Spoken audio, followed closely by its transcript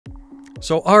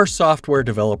So are software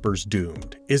developers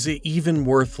doomed? Is it even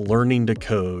worth learning to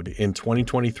code in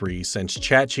 2023 since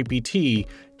Chat-GPT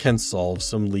can solve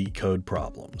some leak code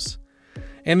problems?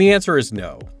 And the answer is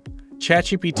no.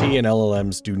 Chat-GPT and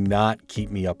LLMs do not keep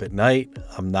me up at night.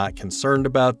 I'm not concerned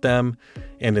about them.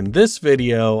 And in this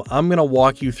video, I'm going to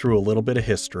walk you through a little bit of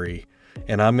history,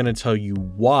 and I'm going to tell you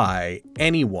why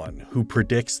anyone who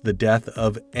predicts the death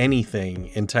of anything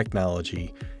in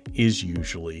technology is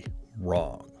usually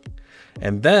wrong.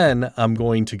 And then I'm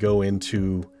going to go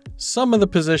into some of the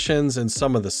positions and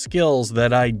some of the skills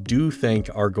that I do think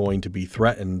are going to be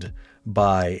threatened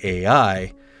by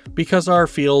AI, because our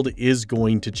field is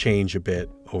going to change a bit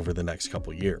over the next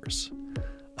couple years.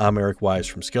 I'm Eric Wise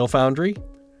from Foundry,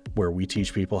 where we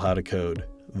teach people how to code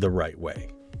the right way.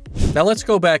 Now let's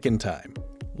go back in time.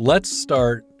 Let's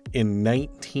start in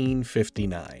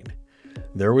 1959.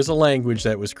 There was a language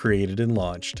that was created and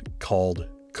launched called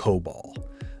COBOL,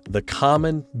 the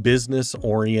Common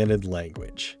Business-Oriented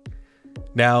Language.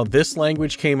 Now, this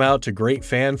language came out to great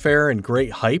fanfare and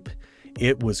great hype.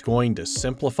 It was going to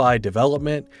simplify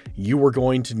development. You were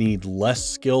going to need less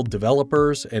skilled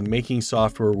developers, and making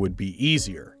software would be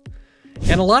easier.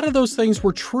 And a lot of those things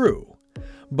were true.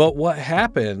 But what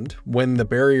happened when the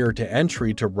barrier to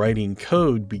entry to writing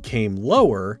code became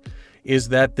lower is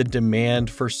that the demand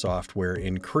for software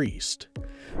increased.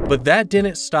 But that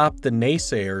didn't stop the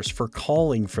naysayers for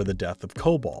calling for the death of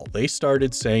COBOL. They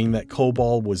started saying that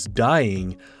COBOL was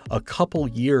dying a couple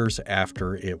years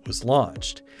after it was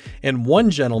launched. And one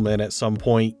gentleman at some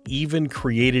point even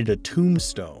created a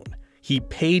tombstone. He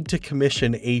paid to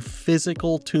commission a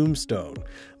physical tombstone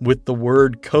with the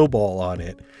word COBOL on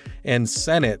it and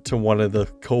sent it to one of the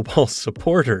COBOL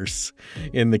supporters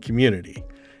in the community.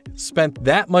 Spent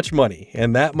that much money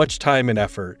and that much time and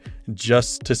effort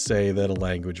just to say that a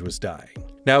language was dying.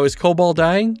 Now, is COBOL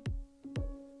dying?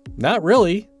 Not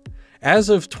really. As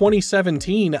of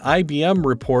 2017, IBM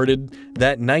reported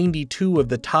that 92 of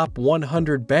the top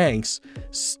 100 banks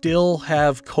still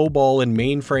have COBOL and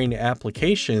mainframe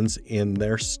applications in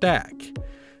their stack.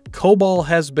 COBOL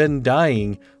has been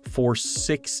dying for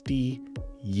 60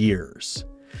 years.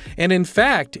 And in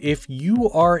fact, if you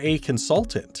are a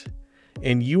consultant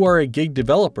and you are a gig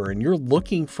developer and you're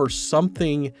looking for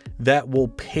something that will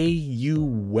pay you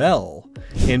well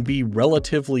and be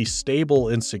relatively stable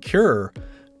and secure,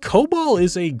 COBOL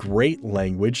is a great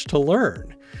language to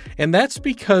learn. And that's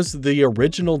because the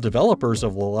original developers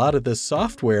of a lot of this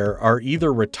software are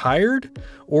either retired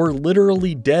or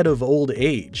literally dead of old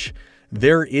age.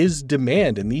 There is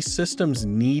demand, and these systems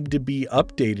need to be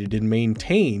updated and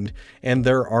maintained, and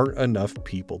there aren't enough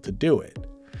people to do it.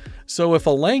 So if a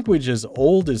language as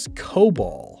old as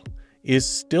COBOL is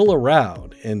still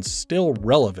around and still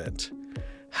relevant,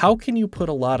 how can you put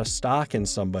a lot of stock in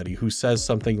somebody who says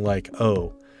something like,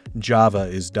 oh, Java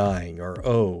is dying, or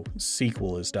oh,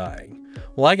 SQL is dying?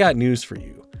 Well, I got news for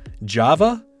you.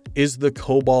 Java is the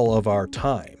COBOL of our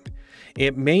time.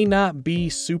 It may not be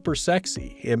super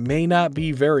sexy. It may not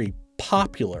be very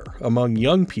popular among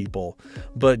young people,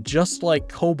 but just like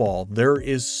COBOL, there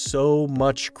is so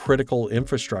much critical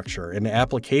infrastructure and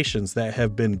applications that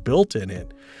have been built in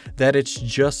it that it's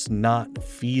just not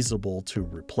feasible to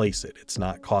replace it. It's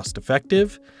not cost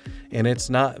effective, and it's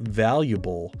not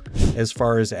valuable as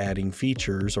far as adding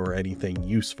features or anything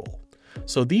useful.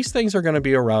 So these things are going to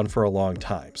be around for a long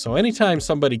time. So anytime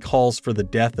somebody calls for the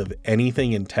death of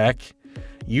anything in tech,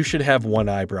 you should have one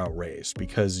eyebrow raised,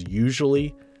 because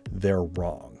usually they're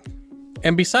wrong.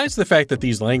 And besides the fact that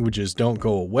these languages don't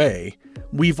go away,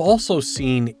 we've also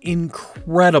seen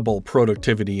incredible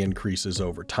productivity increases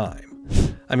over time.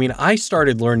 I mean, I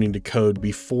started learning to code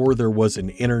before there was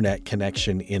an internet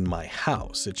connection in my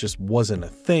house. It just wasn't a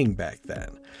thing back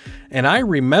then. And I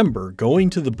remember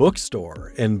going to the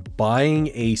bookstore and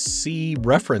buying a C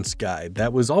reference guide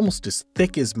that was almost as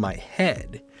thick as my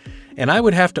head. And I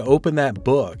would have to open that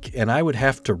book and I would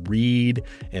have to read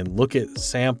and look at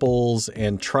samples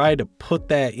and try to put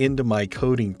that into my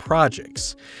coding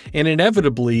projects. And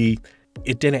inevitably,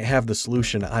 it didn't have the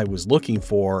solution I was looking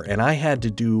for, and I had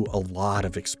to do a lot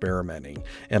of experimenting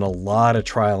and a lot of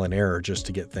trial and error just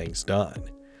to get things done.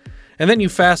 And then you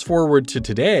fast forward to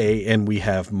today, and we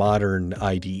have modern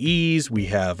IDEs, we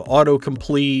have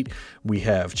autocomplete, we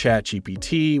have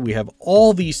Chat-GPT, we have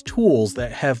all these tools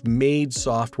that have made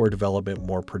software development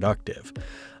more productive.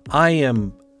 I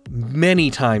am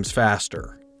many times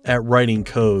faster at writing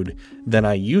code than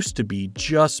I used to be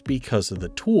just because of the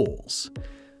tools.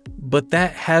 But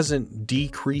that hasn't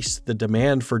decreased the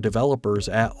demand for developers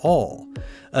at all.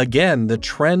 Again, the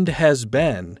trend has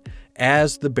been,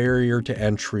 as the barrier to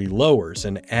entry lowers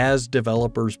and as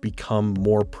developers become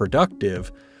more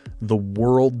productive, the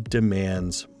world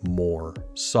demands more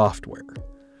software.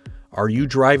 Are you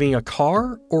driving a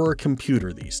car or a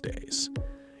computer these days?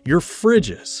 Your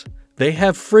fridges. They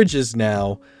have fridges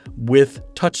now with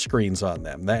touchscreens on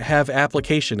them that have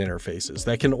application interfaces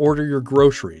that can order your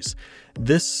groceries.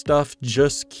 This stuff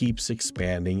just keeps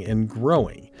expanding and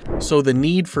growing. So the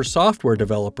need for software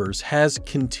developers has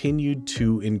continued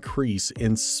to increase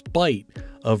in spite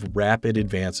of rapid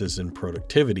advances in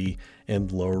productivity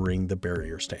and lowering the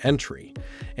barriers to entry.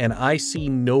 And I see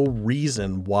no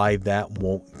reason why that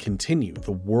won't continue.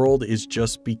 The world is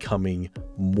just becoming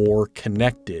more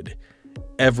connected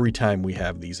every time we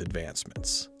have these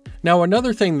advancements. Now,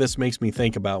 another thing this makes me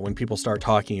think about when people start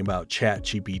talking about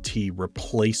Chat-GPT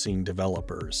replacing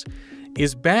developers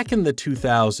is back in the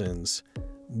 2000s,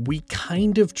 we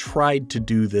kind of tried to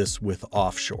do this with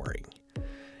offshoring.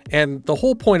 And the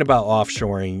whole point about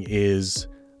offshoring is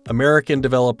American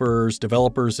developers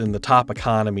in the top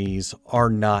economies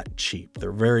are not cheap.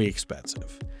 They're very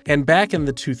expensive. And back in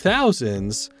the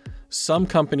 2000s, some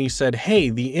companies said, hey,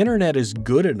 the internet is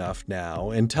good enough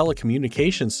now and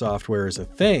telecommunications software is a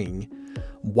thing.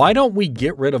 Why don't we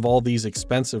get rid of all these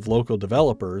expensive local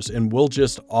developers and we'll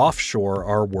just offshore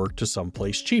our work to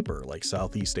someplace cheaper, like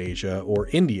Southeast Asia or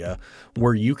India,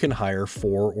 where you can hire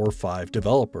 4 or 5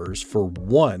 developers for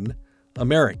 1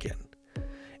 American.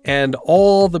 And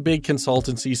all the big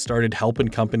consultancies started helping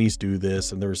companies do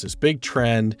this, and there was this big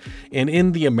trend. And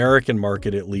in the American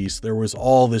market, at least, there was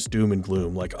all this doom and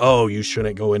gloom, like, oh, you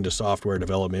shouldn't go into software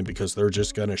development because they're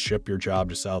just going to ship your job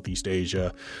to Southeast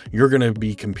Asia. You're going to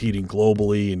be competing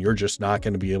globally, and you're just not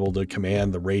going to be able to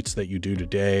command the rates that you do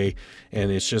today. And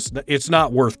it's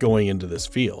not worth going into this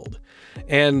field.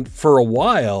 And for a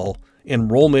while,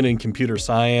 enrollment in computer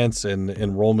science and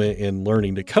enrollment in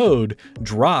learning to code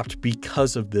dropped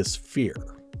because of this fear.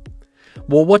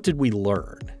 Well, what did we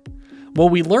learn? Well,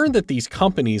 we learned that these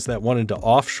companies that wanted to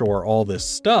offshore all this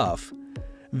stuff,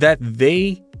 that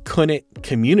they couldn't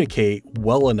communicate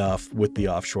well enough with the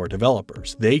offshore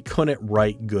developers. They couldn't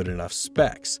write good enough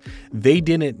specs. They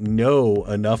didn't know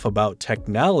enough about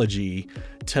technology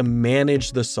to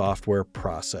manage the software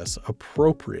process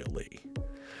appropriately.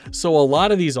 So a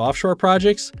lot of these offshore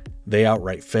projects, they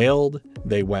outright failed.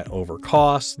 They went over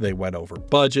costs, they went over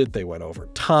budget, they went over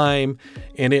time,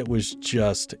 and it was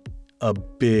just a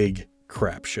big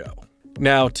crap show.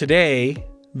 Now today,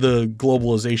 the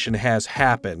globalization has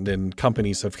happened and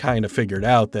companies have kind of figured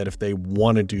out that if they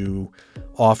want to do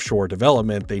offshore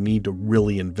development, they need to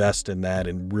really invest in that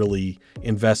and really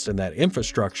invest in that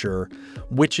infrastructure,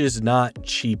 which is not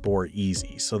cheap or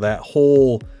easy. So that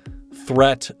whole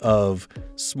threat of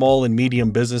small and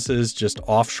medium businesses just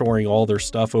offshoring all their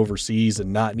stuff overseas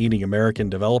and not needing American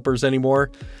developers anymore,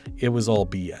 it was all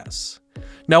BS.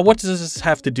 Now, what does this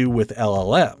have to do with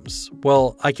LLMs?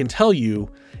 Well, I can tell you,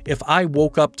 if I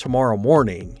woke up tomorrow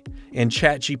morning and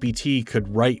Chat-GPT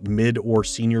could write mid or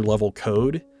senior level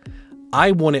code,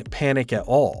 I wouldn't panic at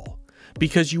all,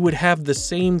 because you would have the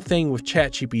same thing with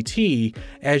Chat-GPT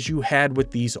as you had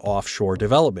with these offshore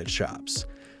development shops.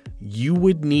 You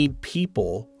would need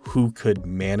people who could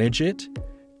manage it,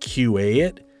 QA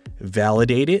it,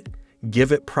 validate it,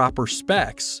 give it proper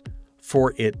specs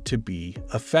for it to be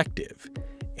effective.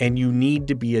 And you need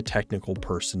to be a technical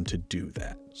person to do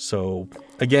that. So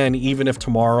again, even if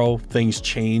tomorrow things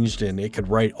changed and it could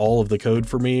write all of the code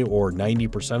for me or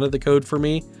 90% of the code for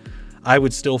me, I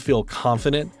would still feel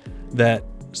confident that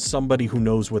somebody who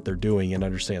knows what they're doing and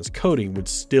understands coding would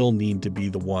still need to be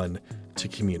the one to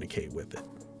communicate with it.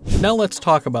 Now let's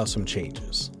talk about some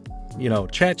changes. You know,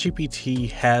 Chat-GPT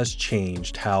has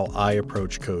changed how I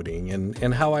approach coding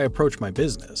and how I approach my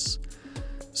business.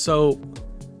 So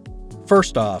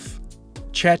first off,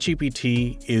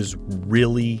 Chat-GPT is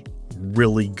really,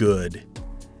 really good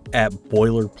at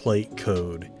boilerplate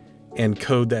code and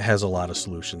code that has a lot of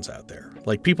solutions out there.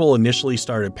 Like, people initially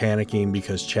started panicking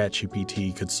because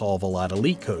Chat-GPT could solve a lot of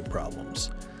leak code problems.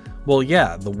 Well,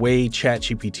 yeah, the way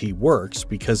Chat-GPT works,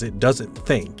 because it doesn't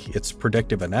think, it's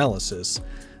predictive analysis,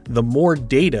 the more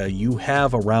data you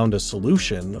have around a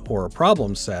solution or a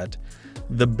problem set,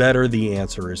 the better the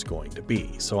answer is going to be.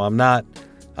 So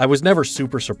I was never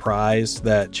super surprised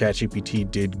that Chat-GPT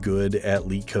did good at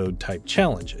leak code type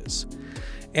challenges.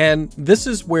 And this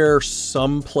is where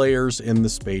some players in the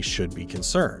space should be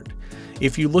concerned.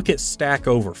 If you look at Stack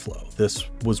Overflow, this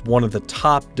was one of the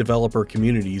top developer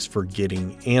communities for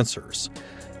getting answers.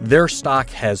 Their stock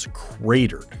has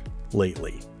cratered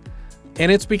lately.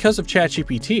 And it's because of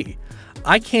Chat-GPT.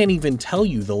 I can't even tell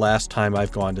you the last time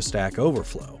I've gone to Stack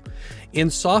Overflow. In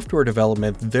software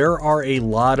development, there are a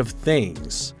lot of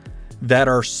things that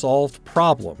are solved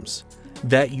problems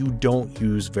that you don't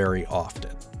use very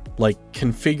often, like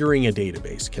configuring a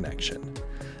database connection.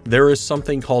 There is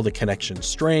something called a connection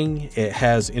string. It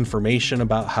has information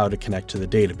about how to connect to the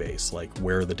database, like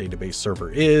where the database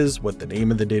server is, what the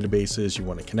name of the database is you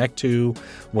want to connect to,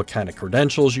 what kind of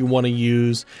credentials you want to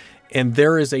use, and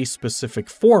there is a specific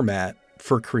format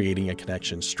for creating a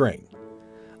connection string.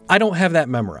 I don't have that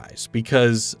memorized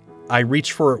because I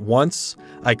reach for it once,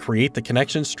 I create the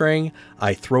connection string,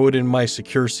 I throw it in my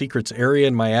secure secrets area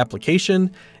in my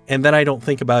application, and then I don't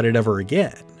think about it ever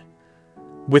again.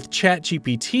 With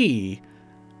Chat-GPT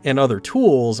and other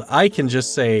tools, I can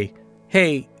just say,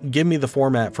 hey, give me the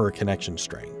format for a connection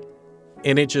string.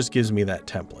 And it just gives me that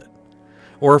template.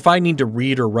 Or if I need to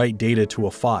read or write data to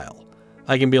a file,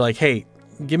 I can be like, hey,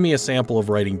 give me a sample of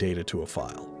writing data to a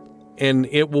file. And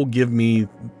it will give me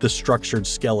the structured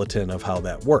skeleton of how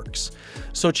that works.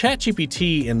 So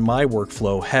Chat-GPT in my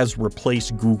workflow has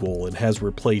replaced Google and has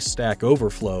replaced Stack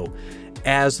Overflow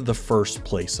as the first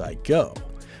place I go,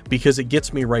 because it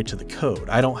gets me right to the code.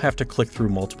 I don't have to click through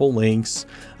multiple links.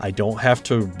 I don't have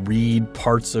to read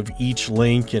parts of each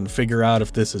link and figure out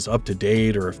if this is up to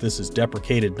date or if this is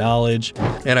deprecated knowledge.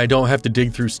 And I don't have to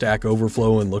dig through Stack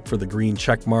Overflow and look for the green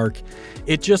check mark.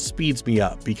 It just speeds me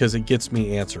up because it gets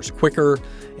me answers quicker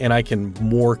and I can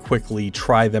more quickly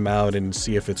try them out and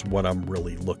see if it's what I'm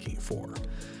really looking for.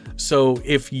 So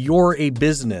if you're a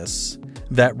business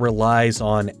that relies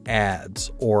on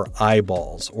ads or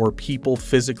eyeballs or people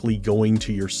physically going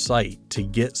to your site to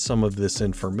get some of this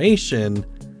information,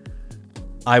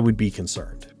 I would be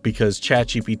concerned because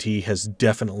Chat-GPT has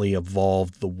definitely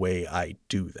evolved the way I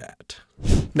do that.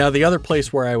 Now, the other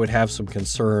place where I would have some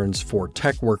concerns for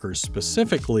tech workers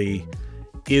specifically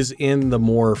is in the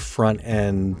more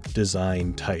front-end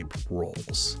design type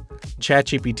roles.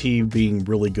 Chat-GPT being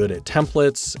really good at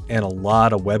templates and a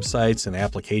lot of websites and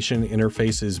application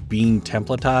interfaces being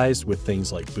templatized with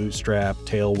things like Bootstrap,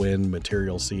 Tailwind,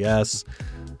 Material CS,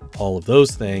 all of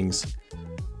those things,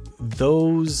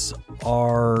 those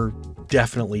are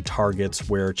definitely targets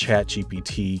where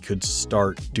Chat-GPT could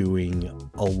start doing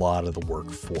a lot of the work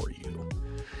for you.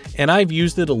 And I've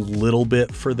used it a little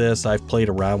bit for this. I've played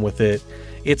around with it.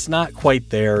 It's not quite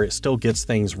there. It still gets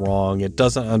things wrong. It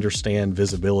doesn't understand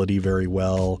visibility very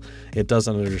well. It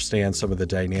doesn't understand some of the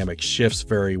dynamic shifts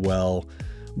very well.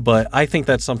 But I think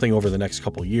that's something over the next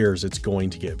couple years it's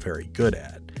going to get very good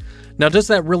at. Now, does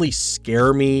that really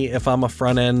scare me if I'm a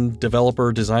front-end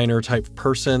developer, designer type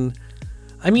person?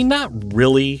 I mean, not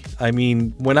really. I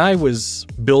mean, when I was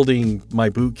building my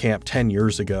bootcamp 10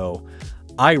 years ago,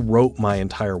 I wrote my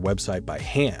entire website by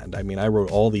hand. I mean, I wrote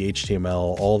all the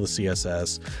HTML, all the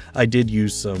CSS. I did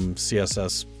use some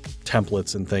CSS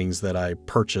templates and things that I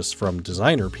purchased from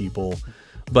designer people,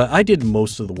 but I did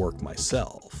most of the work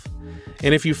myself.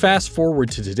 And if you fast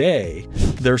forward to today,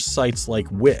 there's sites like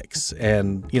Wix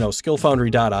and,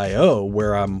 skillfoundry.io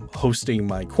where I'm hosting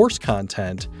my course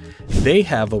content. They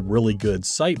have a really good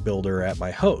site builder at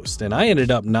my host. And I ended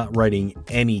up not writing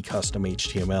any custom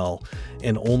HTML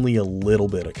and only a little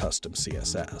bit of custom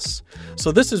CSS.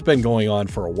 So this has been going on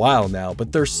for a while now,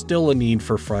 but there's still a need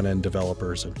for front-end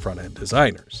developers and front-end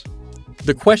designers.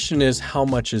 The question is, how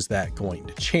much is that going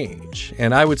to change?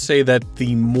 And I would say that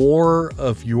the more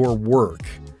of your work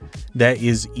that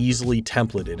is easily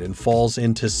templated and falls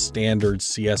into standard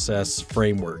CSS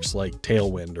frameworks like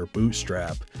Tailwind or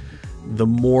Bootstrap, the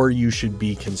more you should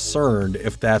be concerned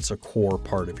if that's a core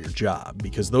part of your job,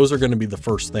 because those are going to be the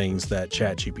first things that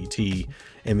Chat-GPT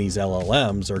and these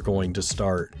LLMs are going to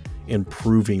start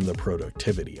improving the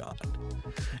productivity on.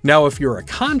 Now, if you're a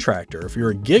contractor, if you're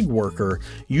a gig worker,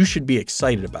 you should be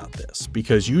excited about this,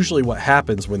 because usually what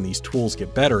happens when these tools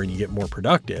get better and you get more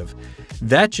productive,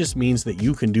 that just means that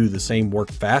you can do the same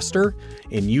work faster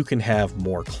and you can have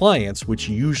more clients, which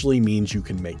usually means you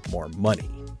can make more money.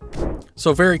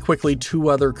 So very quickly, two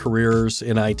other careers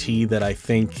in IT that I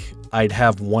think I'd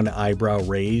have one eyebrow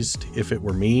raised if it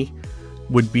were me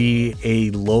would be a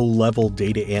low-level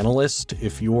data analyst.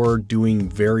 If you're doing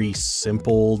very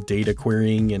simple data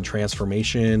querying and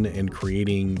transformation and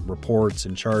creating reports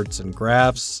and charts and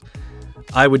graphs,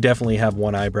 I would definitely have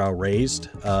one eyebrow raised.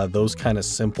 Those kind of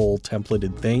simple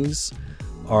templated things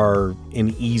are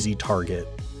an easy target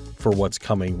for what's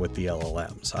coming with the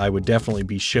LLMs. I would definitely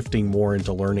be shifting more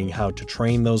into learning how to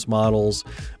train those models,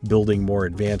 building more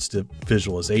advanced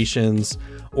visualizations,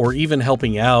 or even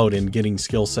helping out and getting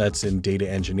skill sets in data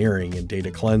engineering and data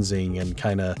cleansing and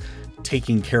kind of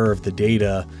taking care of the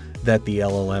data that the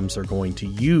LLMs are going to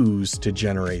use to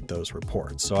generate those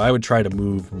reports. So I would try to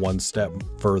move one step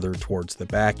further towards the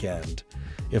back end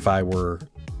if I were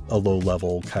a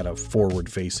low-level kind of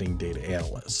forward-facing data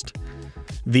analyst.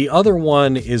 The other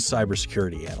one is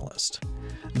cybersecurity analyst.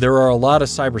 There are a lot of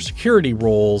cybersecurity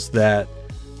roles that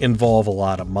involve a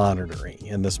lot of monitoring,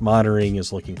 and this monitoring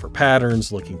is looking for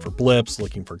patterns, looking for blips,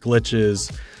 looking for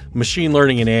glitches. Machine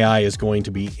learning and AI is going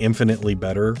to be infinitely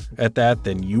better at that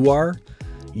than you are.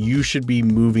 You should be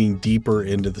moving deeper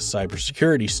into the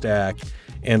cybersecurity stack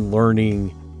and learning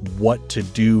what to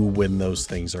do when those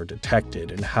things are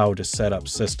detected and how to set up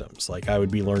systems. Like I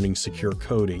would be learning secure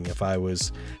coding if I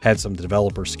had some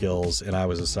developer skills and I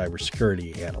was a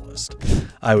cybersecurity analyst.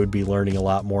 I would be learning a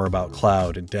lot more about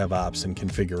cloud and DevOps and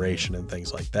configuration and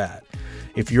things like that.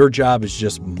 If your job is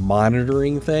just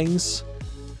monitoring things,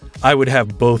 I would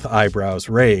have both eyebrows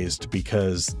raised,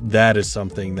 because that is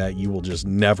something that you will just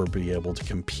never be able to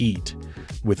compete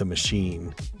with a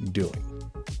machine doing.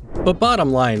 But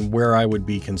bottom line, where I would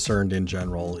be concerned in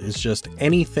general is just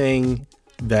anything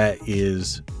that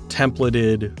is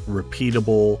templated,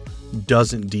 repeatable,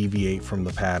 doesn't deviate from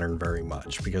the pattern very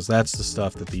much, because that's the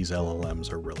stuff that these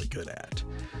LLMs are really good at.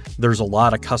 There's a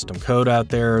lot of custom code out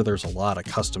there. There's a lot of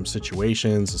custom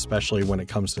situations, especially when it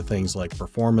comes to things like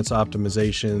performance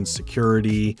optimization,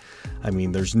 security. I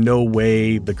mean, there's no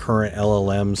way the current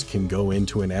LLMs can go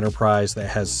into an enterprise that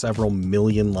has several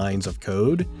million lines of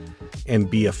code and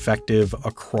be effective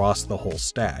across the whole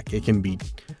stack. It can be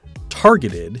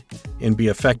targeted and be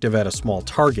effective at a small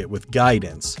target with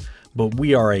guidance, but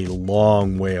we are a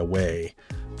long way away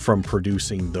from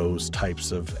producing those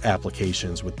types of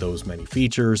applications with those many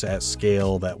features at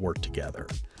scale that work together.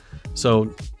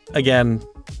 So again,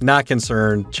 not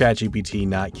concerned. ChatGPT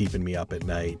not keeping me up at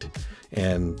night.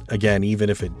 And again, even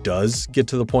if it does get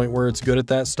to the point where it's good at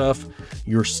that stuff,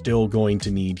 you're still going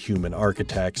to need human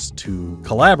architects to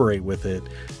collaborate with it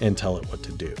and tell it what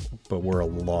to do. But we're a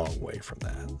long way from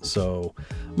that. So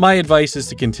my advice is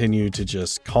to continue to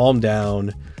just calm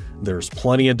down. There's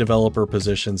plenty of developer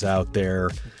positions out there.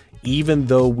 Even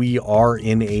though we are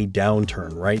in a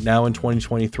downturn right now in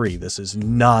 2023, this is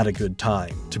not a good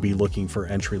time to be looking for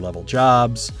entry-level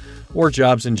jobs or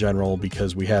jobs in general,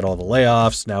 because we had all the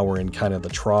layoffs. Now we're in kind of the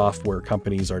trough where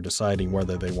companies are deciding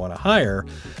whether they want to hire.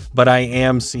 But I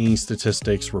am seeing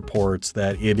statistics reports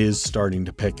that it is starting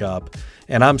to pick up.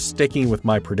 And I'm sticking with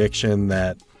my prediction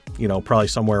that, you know, probably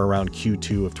somewhere around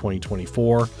Q2 of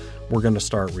 2024, we're going to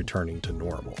start returning to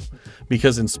normal.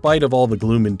 Because in spite of all the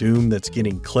gloom and doom that's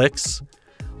getting clicks,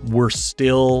 we're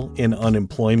still in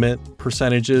unemployment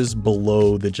percentages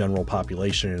below the general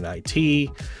population in IT.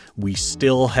 We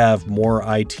still have more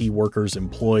IT workers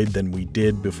employed than we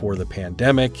did before the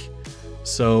pandemic.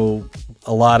 So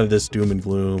a lot of this doom and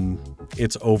gloom,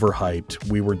 it's overhyped.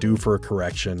 We were due for a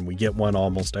correction. We get one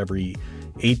almost every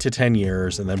 8 to 10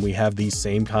 years, and then we have these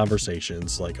same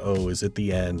conversations like, oh, is it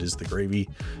the end? Is the gravy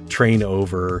train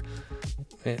over?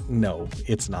 No,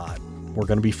 it's not. We're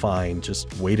going to be fine.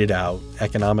 Just wait it out.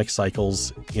 Economic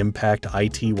cycles impact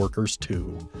IT workers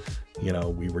too. You know,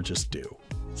 we were just due.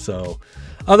 So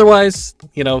otherwise,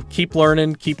 you know, keep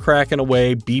learning, keep cracking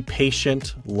away, be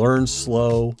patient, learn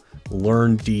slow,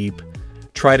 learn deep,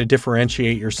 try to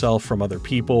differentiate yourself from other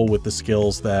people with the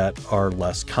skills that are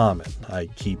less common. I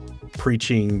keep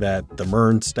preaching that the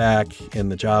MERN stack in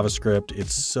the JavaScript,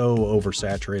 it's so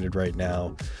oversaturated right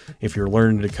now. If you're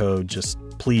learning to code, just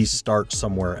please start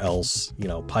somewhere else. You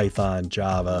know, Python,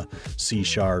 Java, C#,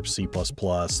 C++.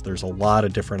 There's a lot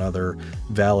of different other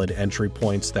valid entry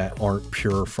points that aren't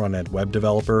pure front-end web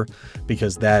developer,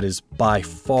 because that is by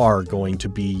far going to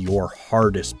be your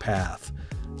hardest path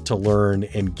to learn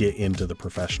and get into the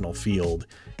professional field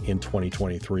in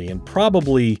 2023, and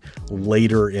probably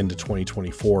later into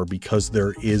 2024, because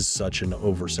there is such an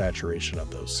oversaturation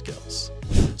of those skills.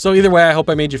 So either way, I hope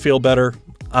I made you feel better.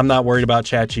 I'm not worried about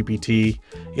ChatGPT.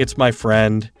 It's my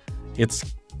friend.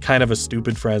 It's kind of a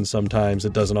stupid friend sometimes.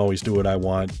 It doesn't always do what I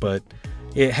want, but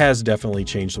it has definitely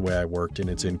changed the way I worked, and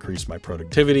it's increased my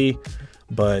productivity.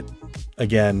 But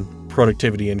again,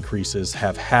 productivity increases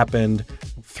have happened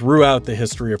throughout the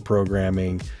history of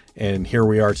programming. And here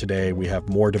we are today. We have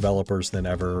more developers than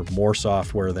ever, more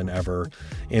software than ever.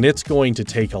 And it's going to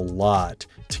take a lot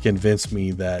to convince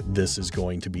me that this is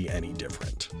going to be any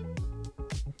different.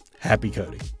 Happy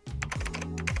coding.